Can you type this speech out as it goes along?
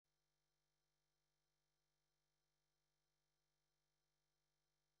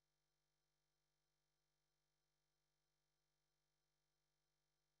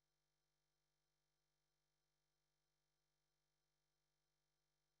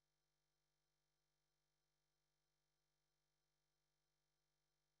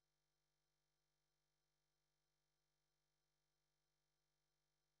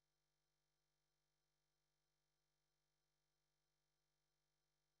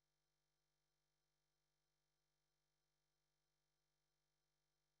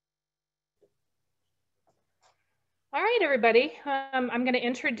All right, everybody. I'm going to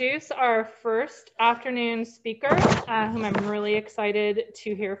introduce our first afternoon speaker, whom I'm really excited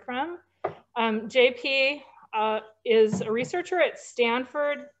to hear from. JP is a researcher at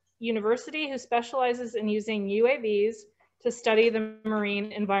Stanford University who specializes in using UAVs to study the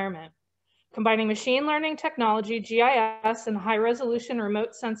marine environment. Combining machine learning technology, GIS, and high-resolution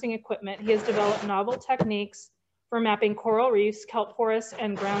remote sensing equipment, he has developed novel techniques for mapping coral reefs, kelp forests,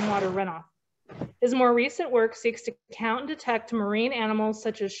 and groundwater runoff. His more recent work seeks to count and detect marine animals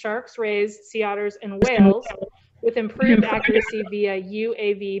such as sharks, rays, sea otters, and whales with improved accuracy via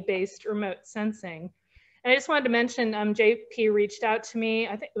UAV-based remote sensing. And I just wanted to mention, JP reached out to me,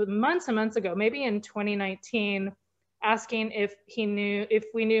 I think it was months and months ago, maybe in 2019, asking if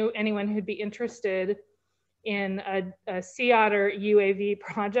we knew anyone who'd be interested in a sea otter UAV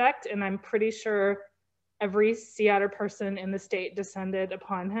project. And I'm pretty sure every sea otter person in the state descended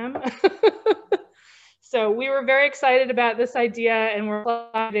upon him. So we were very excited about this idea, and we're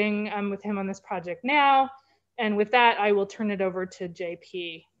collaborating with him on this project now. And with that, I will turn it over to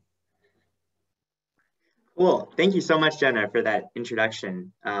JP. Cool. Thank you so much, Jenna, for that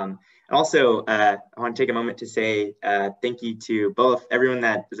introduction. Also, I want to take a moment to say thank you to both everyone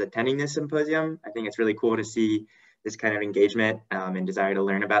that is attending this symposium. I think it's really cool to see this kind of engagement and desire to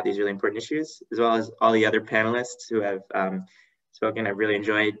learn about these really important issues, as well as all the other panelists who have spoken. I've really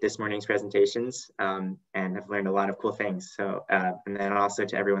enjoyed this morning's presentations and have learned a lot of cool things. So, and then also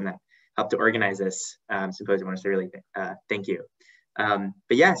to everyone that helped to organize this symposium, I want to say really thank you. But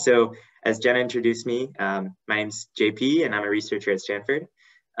yeah, so as Jenna introduced me, my name's JP and I'm a researcher at Stanford.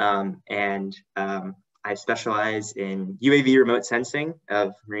 I specialize in UAV remote sensing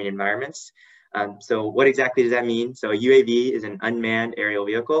of marine environments. So what exactly does that mean? So a UAV is an unmanned aerial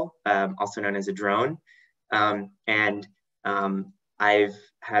vehicle, also known as a drone. I've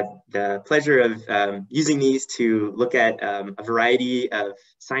had the pleasure of using these to look at a variety of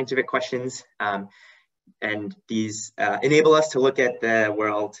scientific questions. And these enable us to look at the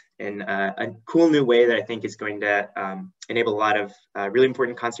world in a cool new way that I think is going to enable a lot of really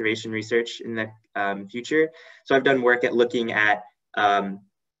important conservation research in the future. So I've done work at looking at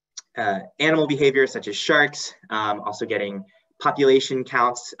animal behavior such as sharks, also getting population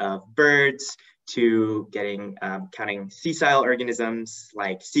counts of birds, to getting counting sessile organisms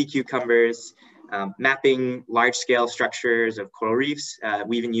like sea cucumbers, mapping large-scale structures of coral reefs.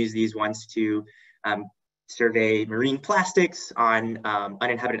 We even use these once to survey marine plastics on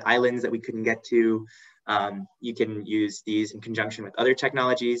uninhabited islands that we couldn't get to. You can use these in conjunction with other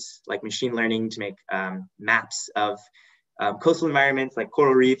technologies like machine learning to make maps of coastal environments like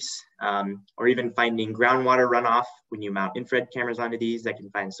coral reefs, or even finding groundwater runoff when you mount infrared cameras onto these that can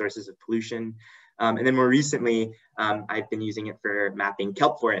find sources of pollution. And then more recently, I've been using it for mapping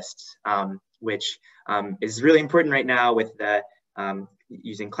kelp forests, which is really important right now with the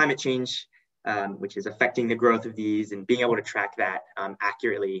using climate change, which is affecting the growth of these, and being able to track that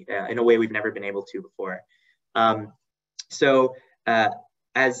accurately in a way we've never been able to before.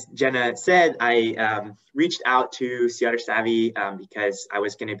 As Jenna said, I reached out to Sea Otter Savvy because I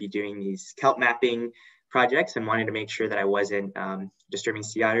was going to be doing these kelp mapping projects and wanted to make sure that I wasn't disturbing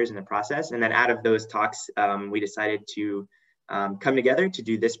sea otters in the process. And then out of those talks, we decided to come together to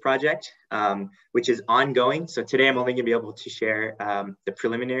do this project, which is ongoing. So today I'm only going to be able to share the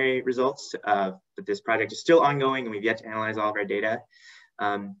preliminary results, but this project is still ongoing and we've yet to analyze all of our data.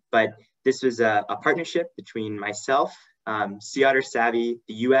 But this was a partnership between myself, Sea Otter Savvy,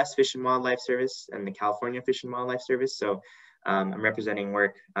 the US Fish and Wildlife Service, and the California Fish and Wildlife Service. So I'm representing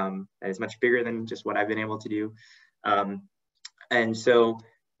work that is much bigger than just what I've been able to do.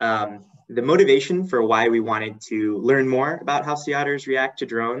 The motivation for why we wanted to learn more about how sea otters react to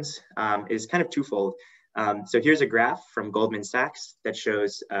drones is kind of twofold. So here's a graph from Goldman Sachs that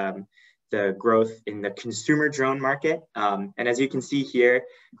shows the growth in the consumer drone market. And as you can see here,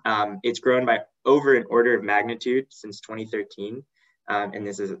 it's grown by over an order of magnitude since 2013. And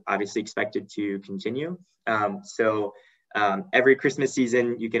this is obviously expected to continue. Every Christmas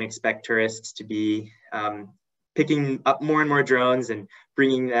season, you can expect tourists to be picking up more and more drones and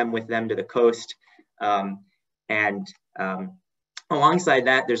bringing them with them to the coast. Alongside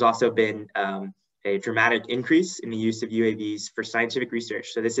that, there's also been a dramatic increase in the use of UAVs for scientific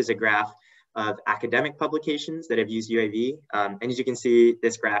research. So this is a graph of academic publications that have used UAV. And as you can see,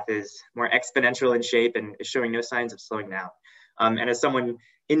 this graph is more exponential in shape and is showing no signs of slowing down. And as someone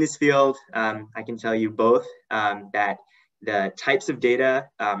in this field, I can tell you both that the types of data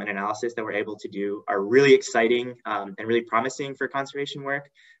and analysis that we're able to do are really exciting and really promising for conservation work.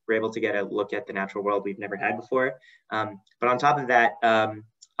 We're able to get a look at the natural world we've never had before. But on top of that,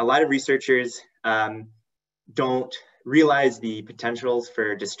 a lot of researchers don't realize the potentials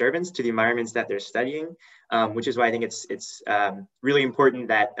for disturbance to the environments that they're studying, which is why I think it's really important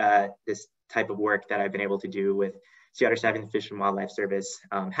that this type of work that I've been able to do with Sea Otter Savvy and the Fish and Wildlife Service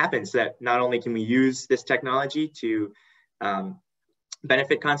happens, so that not only can we use this technology to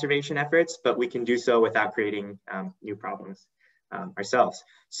benefit conservation efforts, but we can do so without creating new problems ourselves.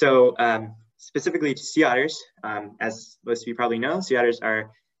 So specifically to sea otters, as most of you probably know, sea otters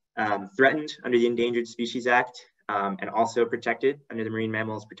are threatened under the Endangered Species Act and also protected under the Marine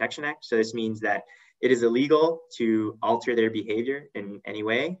Mammals Protection Act. So this means that it is illegal to alter their behavior in any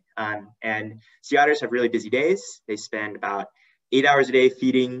way. And sea otters have really busy days. They spend about 8 hours a day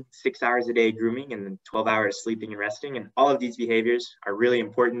feeding, 6 hours a day grooming, and then 12 hours sleeping and resting. And all of these behaviors are really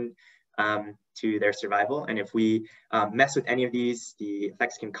important to their survival. And if we mess with any of these, the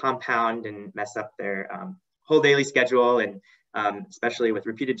effects can compound and mess up their whole daily schedule, and especially with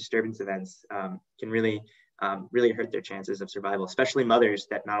repeated disturbance events, can really hurt their chances of survival, especially mothers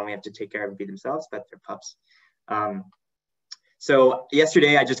that not only have to take care of and feed themselves, but their pups. So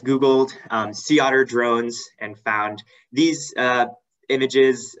yesterday I just Googled sea otter drones and found these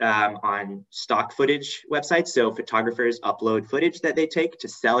images on stock footage websites. So photographers upload footage that they take to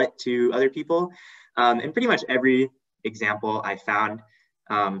sell it to other people. And pretty much every example I found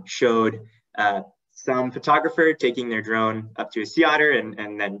showed some photographer taking their drone up to a sea otter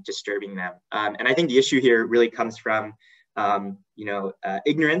and then disturbing them. And I think the issue here really comes from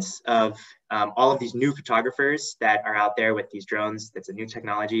ignorance of all of these new photographers that are out there with these drones. That's a new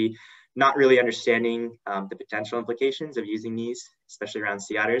technology, not really understanding the potential implications of using these, especially around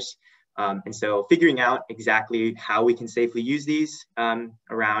sea otters. And so figuring out exactly how we can safely use these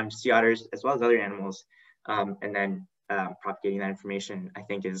around sea otters as well as other animals, and then propagating that information, I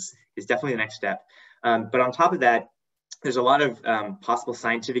think is definitely the next step. But on top of that, there's a lot of possible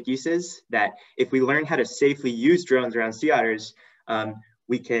scientific uses that if we learn how to safely use drones around sea otters,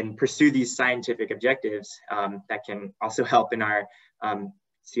 we can pursue these scientific objectives that can also help in our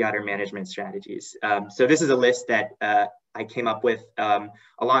sea otter management strategies. So this is a list that I came up with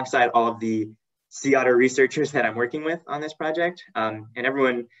alongside all of the sea otter researchers that I'm working with on this project. And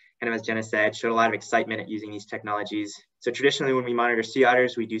everyone, kind of as Jenna said, showed a lot of excitement at using these technologies. So traditionally when we monitor sea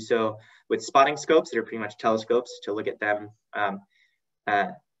otters, we do so with spotting scopes that are pretty much telescopes to look at them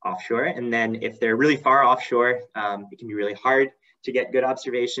offshore. And then if they're really far offshore, it can be really hard to get good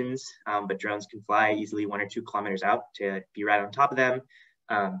observations, but drones can fly easily 1 or 2 kilometers out to be right on top of them.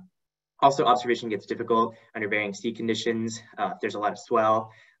 Also, observation gets difficult under varying sea conditions. If there's a lot of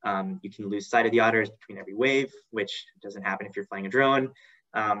swell, you can lose sight of the otters between every wave, which doesn't happen if you're flying a drone.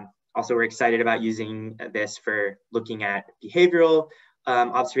 Also, we're excited about using this for looking at behavioral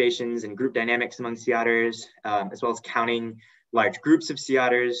observations and group dynamics among sea otters, as well as counting large groups of sea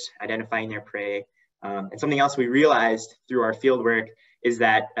otters, identifying their prey. And something else we realized through our field work is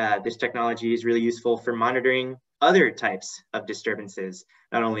that this technology is really useful for monitoring other types of disturbances,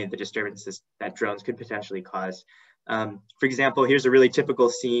 not only the disturbances that drones could potentially cause. For example, here's a really typical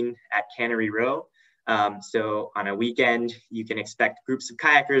scene at Cannery Row. So on a weekend, you can expect groups of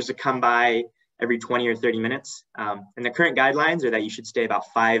kayakers to come by every 20 or 30 minutes. And the current guidelines are that you should stay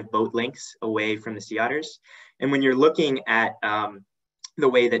about 5 boat lengths away from the sea otters. And when you're looking at the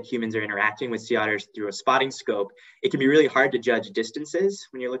way that humans are interacting with sea otters through a spotting scope, it can be really hard to judge distances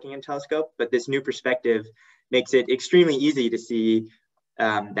when you're looking in a telescope, but this new perspective makes it extremely easy to see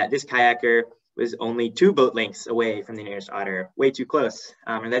that this kayaker was only 2 boat lengths away from the nearest otter, way too close,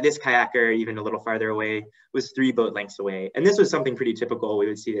 and that this kayaker, even a little farther away, was 3 boat lengths away. And this was something pretty typical. We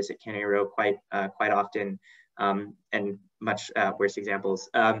would see this at Cannery Row quite often, and much worse examples.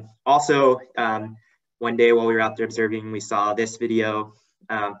 Also, one day while we were out there observing, we saw this video,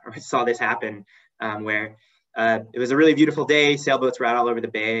 or saw this happen, where it was a really beautiful day. Sailboats were out all over the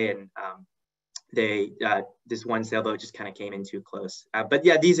bay, and this one sailboat just kind of came in too close. But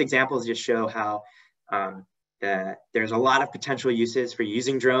yeah, these examples just show how there's a lot of potential uses for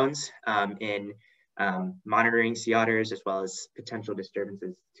using drones in monitoring sea otters as well as potential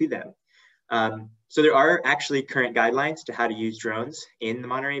disturbances to them. So there are actually current guidelines to how to use drones in the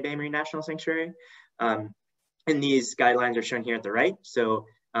Monterey Bay Marine National Sanctuary. And these guidelines are shown here at the right. So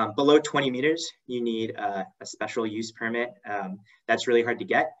below 20 meters, you need a special use permit. That's really hard to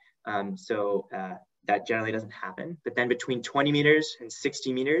get. So that generally doesn't happen. But then between 20 meters and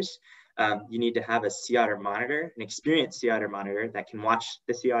 60 meters, you need to have a sea otter monitor, an experienced sea otter monitor that can watch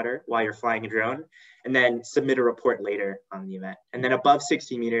the sea otter while you're flying a drone, and then submit a report later on the event. And then above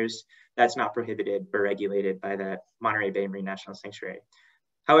 60 meters, that's not prohibited or regulated by the Monterey Bay Marine National Sanctuary.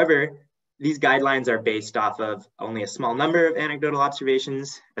 However, these guidelines are based off of only a small number of anecdotal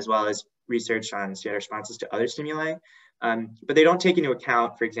observations, as well as research on sea otter responses to other stimuli, but they don't take into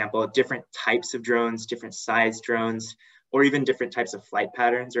account, for example, different types of drones, different size drones, or even different types of flight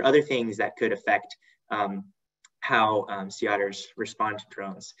patterns or other things that could affect how sea otters respond to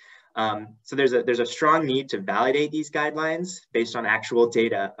drones. So there's a strong need to validate these guidelines based on actual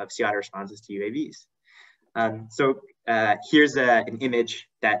data of sea otter responses to UAVs. Here's an image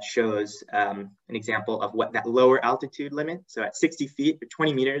that shows an example of what that lower altitude limit. So at 60 feet or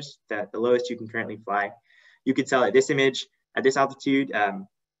 20 meters, the lowest you can currently fly, you could tell at this image, at this altitude,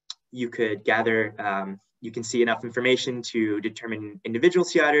 you could gather, you can see enough information to determine individual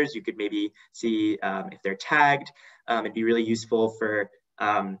sea otters. You could maybe see if they're tagged. It'd be really useful for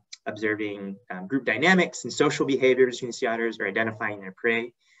observing group dynamics and social behavior between sea otters or identifying their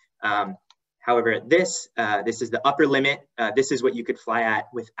prey. However, this is the upper limit. This is what you could fly at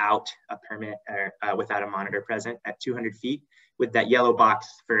without a permit or without a monitor present at 200 feet, with that yellow box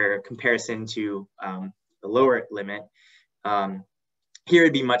for comparison to the lower limit. Here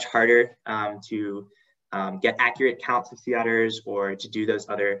it'd be much harder to get accurate counts of sea otters or to do those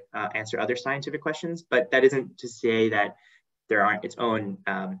other, answer other scientific questions, but that isn't to say that there aren't its own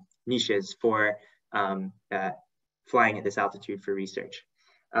niches for flying at this altitude for research.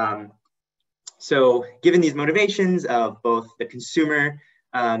 So given these motivations of both the consumer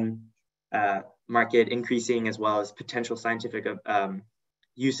market increasing as well as potential scientific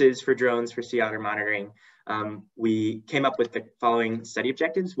uses for drones for sea otter monitoring, we came up with the following study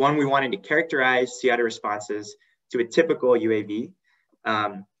objectives. One, we wanted to characterize sea otter responses to a typical UAV.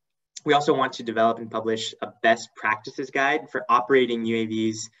 We also want to develop and publish a best practices guide for operating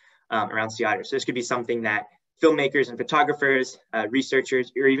UAVs around sea otters. So this could be something that filmmakers and photographers,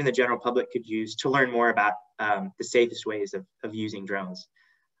 researchers, or even the general public could use to learn more about the safest ways of using drones.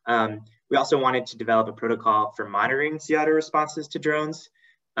 We also wanted to develop a protocol for monitoring sea otter responses to drones.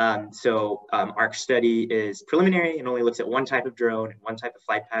 Our study is preliminary and only looks at one type of drone and one type of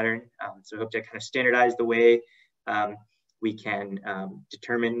flight pattern. So we hope to kind of standardize the way we can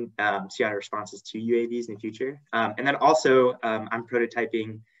determine sea otter responses to UAVs in the future. And then also I'm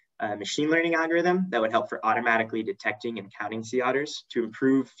prototyping a machine learning algorithm that would help for automatically detecting and counting sea otters to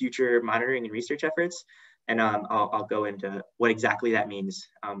improve future monitoring and research efforts. And I'll go into what exactly that means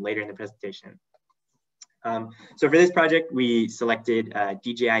later in the presentation. So for this project, we selected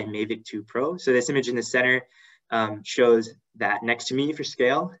DJI Mavic 2 Pro. So this image in the center shows that next to me for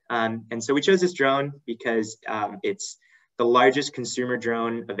scale. And so we chose this drone because it's the largest consumer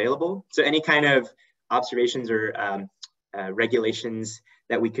drone available. So any kind of observations or regulations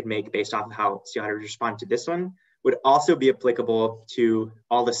that we could make based off of how sea otters respond to this one would also be applicable to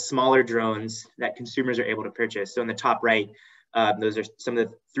all the smaller drones that consumers are able to purchase. So in the top right, those are some of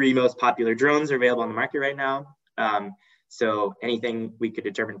the 3 most popular drones that are available on the market right now. So anything we could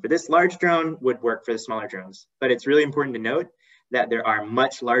determine for this large drone would work for the smaller drones. But it's really important to note that there are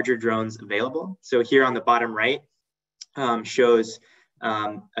much larger drones available. So here on the bottom right shows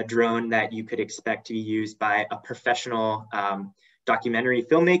a drone that you could expect to be used by a professional documentary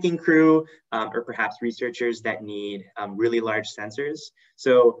filmmaking crew, or perhaps researchers that need really large sensors.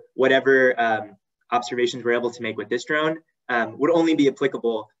 So whatever observations we're able to make with this drone would only be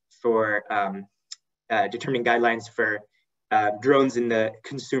applicable for determining guidelines for drones in the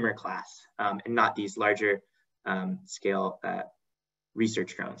consumer class and not these larger scale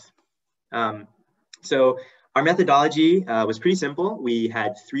research drones. So our methodology was pretty simple. We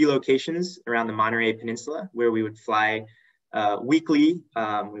had 3 locations around the Monterey Peninsula where we would fly weekly.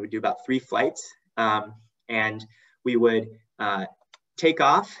 We would do about 3 flights, and we would take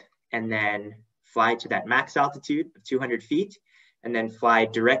off and then fly to that max altitude of 200 feet, and then fly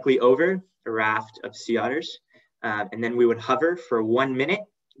directly over a raft of sea otters. And then we would hover for 1 minute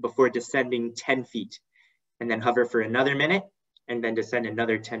before descending 10 feet, and then hover for another minute, and then descend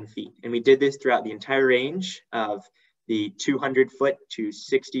another 10 feet. And we did this throughout the entire range of the 200-foot to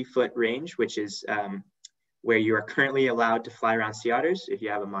 60-foot range, which is where you are currently allowed to fly around sea otters if you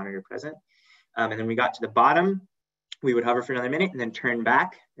have a monitor present. And then we got to the bottom, we would hover for another minute and then turn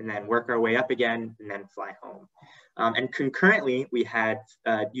back and then work our way up again and then fly home. And concurrently, we had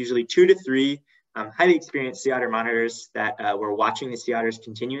usually 2 to 3 highly experienced sea otter monitors that were watching the sea otters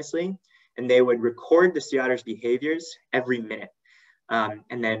continuously, and they would record the sea otters' behaviors every minute.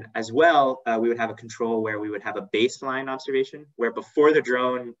 And then as well, we would have a control where we would have a baseline observation where before the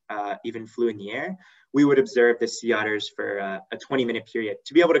drone even flew in the air, we would observe the sea otters for a 20-minute period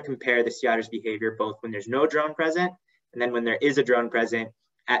to be able to compare the sea otters' behavior both when there's no drone present and then when there is a drone present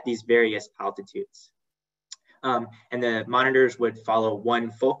at these various altitudes. And the monitors would follow one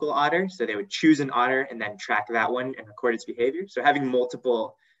focal otter. So they would choose an otter and then track that one and record its behavior. So having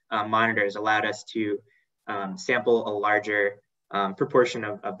multiple monitors allowed us to sample a larger proportion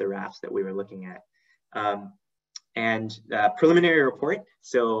of the rafts that we were looking at. And preliminary report,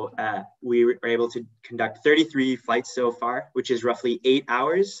 so we were able to conduct 33 flights so far, which is roughly 8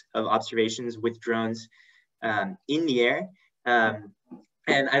 hours of observations with drones in the air.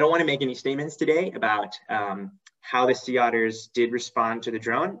 And I don't want to make any statements today about how the sea otters did respond to the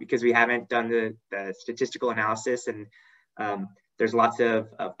drone, because we haven't done the statistical analysis, and there's lots of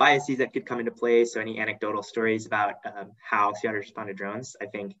biases that could come into play. So any anecdotal stories about how sea otters respond to drones, I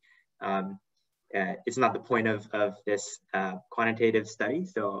think it's not the point of this quantitative study,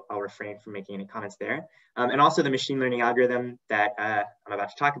 so I'll refrain from making any comments there. And also the machine learning algorithm that I'm about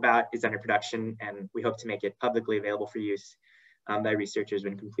to talk about is under production, and we hope to make it publicly available for use by researchers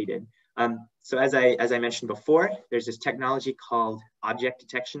when completed. So as I mentioned before, there's this technology called object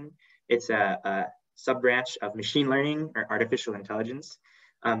detection. It's a sub-branch of machine learning or artificial intelligence,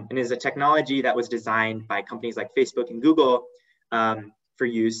 and is a technology that was designed by companies like Facebook and Google for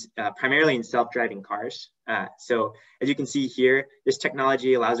use primarily in self-driving cars. So as you can see here, this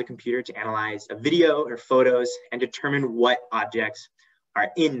technology allows a computer to analyze a video or photos and determine what objects are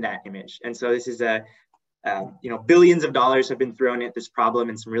in that image. And so this is billions of dollars have been thrown at this problem,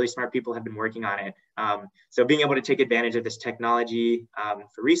 and some really smart people have been working on it. So being able to take advantage of this technology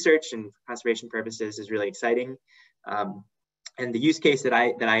for research and conservation purposes is really exciting. And the use case that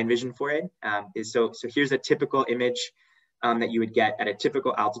I envision for it is, so here's a typical image that you would get at a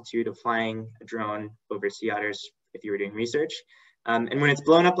typical altitude of flying a drone over sea otters if you were doing research. And when it's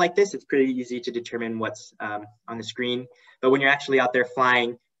blown up like this, it's pretty easy to determine what's on the screen. But when you're actually out there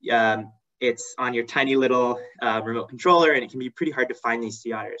flying, it's on your tiny little remote controller, and it can be pretty hard to find these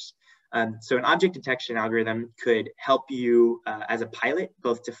sea otters. So an object detection algorithm could help you as a pilot,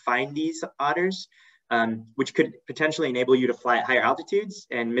 both to find these otters, which could potentially enable you to fly at higher altitudes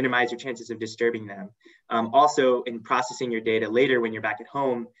and minimize your chances of disturbing them. Also, in processing your data later when you're back at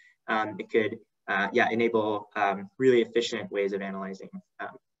home, it could enable really efficient ways of analyzing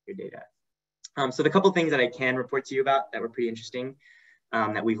your data. So the couple things that I can report to you about that were pretty interesting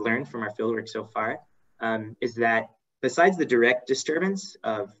that we've learned from our fieldwork so far is that besides the direct disturbance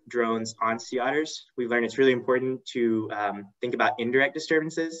of drones on sea otters, we've learned it's really important to think about indirect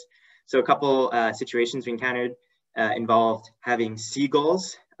disturbances. So a couple situations we encountered involved having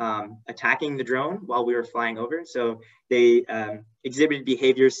seagulls attacking the drone while we were flying over. So they exhibited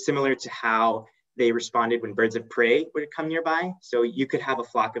behaviors similar to how they responded when birds of prey would come nearby. So you could have a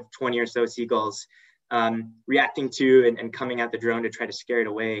flock of 20 or so seagulls reacting to and coming at the drone to try to scare it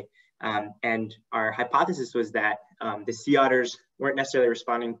away. And our hypothesis was that the sea otters weren't necessarily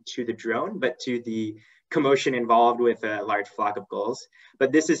responding to the drone, but to the commotion involved with a large flock of gulls.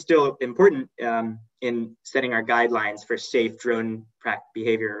 But this is still important in setting our guidelines for safe drone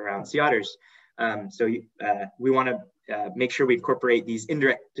behavior around sea otters. So we want to make sure we incorporate these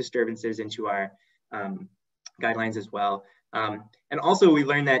indirect disturbances into our guidelines as well. And also we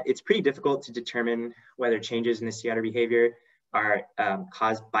learned that it's pretty difficult to determine whether changes in the sea otter behavior are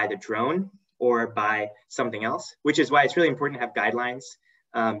caused by the drone or by something else, which is why it's really important to have guidelines,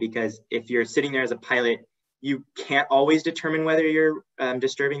 because if you're sitting there as a pilot, you can't always determine whether you're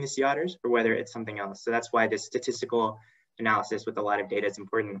disturbing the sea otters or whether it's something else. So that's why this statistical analysis with a lot of data is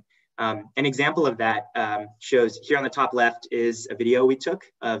important. An example of that shows here on the top left is a video we took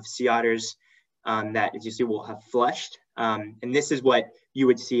of sea otters that, as you see, will have flushed. And this is what you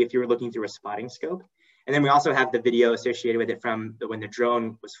would see if you were looking through a spotting scope. And then we also have the video associated with it from when the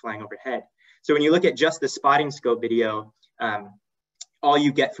drone was flying overhead. So when you look at just the spotting scope video, all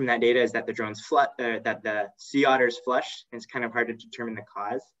you get from that data is that the drone's that the sea otters flush, and it's kind of hard to determine the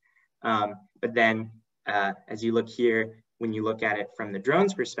cause. But then as you look here, when you look at it from the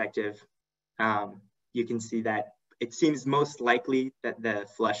drone's perspective, you can see that it seems most likely that the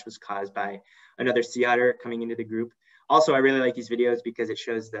flush was caused by another sea otter coming into the group. Also, I really like these videos because it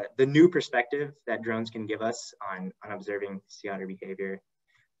shows the new perspective that drones can give us on observing sea otter behavior.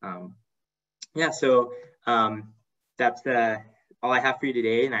 So that's all I have for you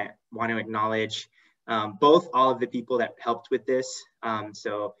today. And I want to acknowledge both all of the people that helped with this.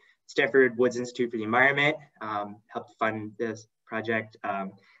 So Stanford Woods Institute for the Environment helped fund this project.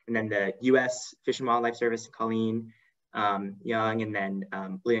 And then the US Fish and Wildlife Service, Colleen Young, and then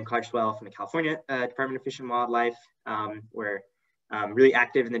Leon Clarkswell from the California Department of Fish and Wildlife were really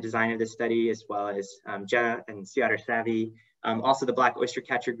active in the design of this study, as well as Jenna and Sea Otter Savvy. Also the Black Oyster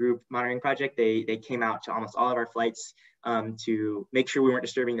Catcher Group monitoring project, they came out to almost all of our flights to make sure we weren't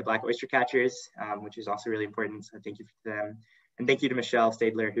disturbing the black oyster catchers, which is also really important. So thank you to them. And thank you to Michelle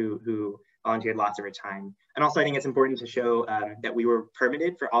Stadler, who volunteered lots of our time. And also I think it's important to show that we were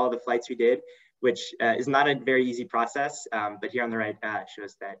permitted for all of the flights we did, which is not a very easy process, but here on the right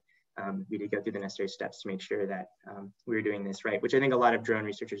shows that we did go through the necessary steps to make sure that we were doing this right, which I think a lot of drone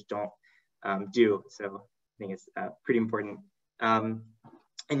researchers don't do. So I think it's pretty important. And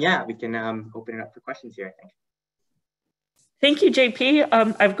yeah, we can open it up for questions here, I think. Thank you, JP.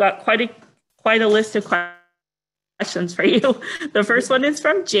 I've got quite a list of questions for you. The first one is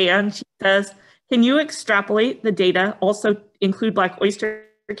from Jan. She says, can you extrapolate the data, also include black oyster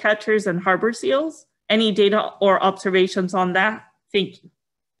catchers and harbor seals? Any data or observations on that? Thank you.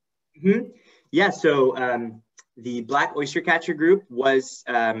 Mm-hmm. Yeah, so the black oyster catcher group was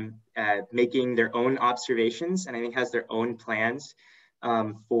making their own observations, and I think has their own plans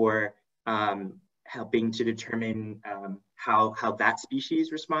for helping to determine how that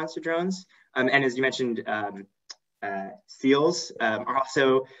species responds to drones. And as you mentioned, seals are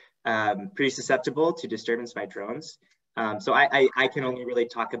also pretty susceptible to disturbance by drones. So I can only really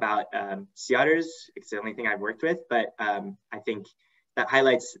talk about sea otters. It's the only thing I've worked with, but I think that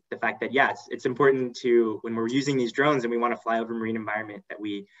highlights the fact that yes, it's important to, when we're using these drones and we want to fly over marine environment, that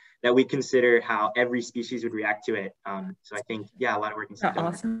we consider how every species would react to it. So I think, yeah, a lot of work needs to be done.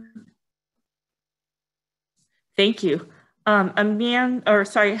 Awesome. Thank you.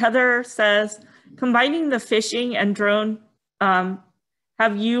 Heather says, combining the fishing and drone,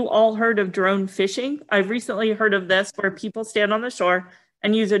 have you all heard of drone fishing? I've recently heard of this, where people stand on the shore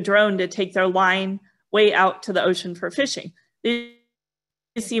and use a drone to take their line way out to the ocean for fishing.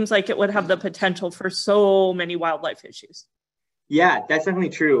 It seems like it would have the potential for so many wildlife issues. Yeah, that's definitely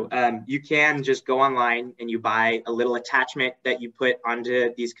true. You can just go online and you buy a little attachment that you put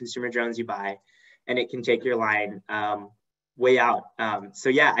onto these consumer drones you buy, and it can take your line way out. So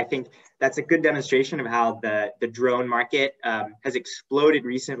yeah, I think that's a good demonstration of how the drone market has exploded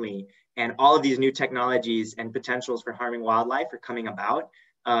recently, and all of these new technologies and potentials for harming wildlife are coming about,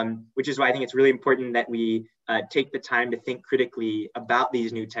 which is why I think it's really important that we take the time to think critically about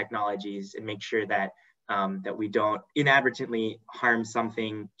these new technologies and make sure that that we don't inadvertently harm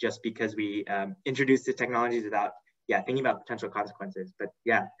something just because we introduce the technologies without thinking about potential consequences. But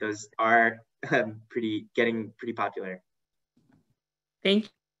yeah, those are getting pretty popular. Thank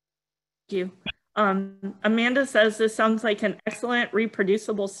you. Amanda says, this sounds like an excellent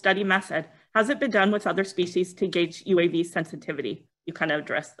reproducible study method. Has it been done with other species to gauge UAV sensitivity? You kind of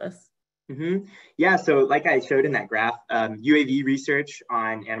addressed this. Mm-hmm. Yeah, so like I showed in that graph, UAV research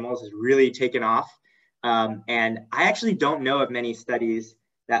on animals has really taken off. And I actually don't know of many studies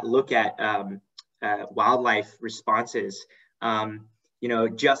that look at wildlife responses. You know,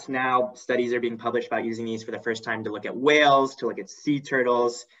 just now studies are being published about using these for the first time to look at whales, to look at sea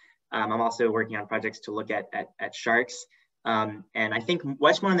turtles. I'm also working on projects to look at sharks. And I think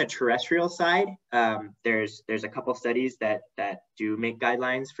much more on the terrestrial side, there's a couple studies that do make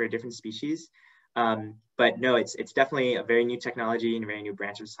guidelines for different species. But no, it's definitely a very new technology and a very new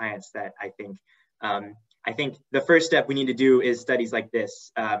branch of science that I think the first step we need to do is studies like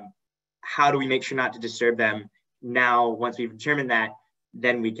this. How do we make sure not to disturb them? Now, once we've determined that,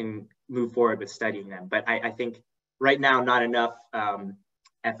 then we can move forward with studying them. But I think right now, not enough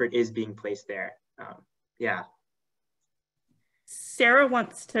effort is being placed there. Yeah. Sarah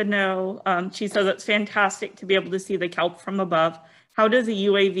wants to know, she says it's fantastic to be able to see the kelp from above. How does a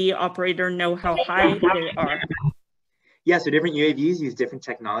UAV operator know how high they are? Yeah, so different UAVs use different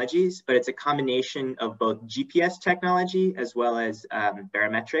technologies, but it's a combination of both GPS technology as well as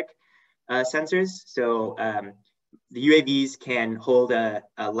barometric sensors. So the UAVs can hold a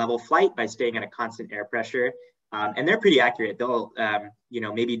level flight by staying at a constant air pressure, and they're pretty accurate. They'll,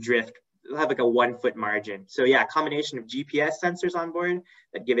 maybe drift. They'll have like a 1 foot margin. So yeah, a combination of GPS sensors on board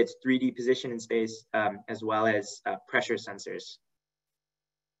that give its 3D position in space, as well as pressure sensors.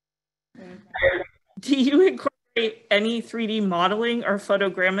 Do you incorporate any 3D modeling or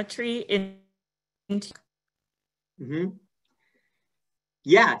photogrammetry into? Mm-hmm.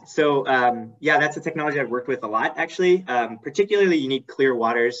 Yeah, so that's a technology I've worked with a lot, actually. Particularly, you need clear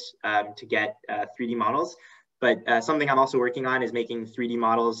waters to get 3D models. But something I'm also working on is making 3D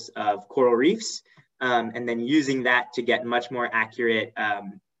models of coral reefs, and then using that to get much more accurate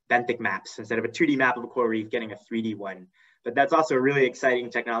benthic maps. Instead of a 2D map of a coral reef, getting a 3D one. But that's also a really exciting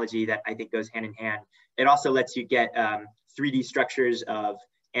technology that I think goes hand in hand. It also lets you get 3D structures of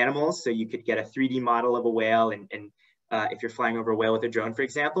animals. So you could get a 3D model of a whale, and if you're flying over a whale with a drone, for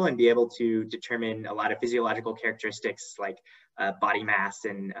example, and be able to determine a lot of physiological characteristics like body mass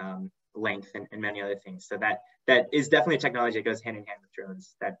and length and many other things. So that is definitely a technology that goes hand in hand with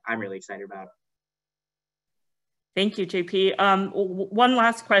drones that I'm really excited about. Thank you, JP. One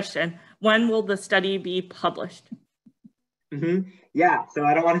last question. when will the study be published? Yeah, so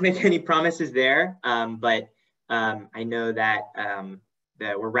I don't want to make any promises there, but I know that,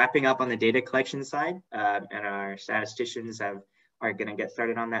 that we're wrapping up on the data collection side, and our statisticians are going to get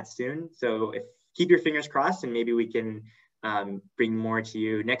started on that soon. So keep your fingers crossed, and maybe we can bring more to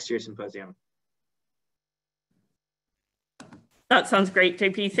you next year's symposium. That sounds great,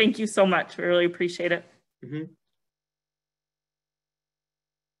 JP. Thank you so much. We really appreciate it.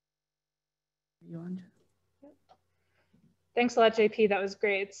 Thanks a lot, JP. That was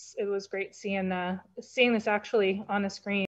great. It was great seeing this actually on the screen.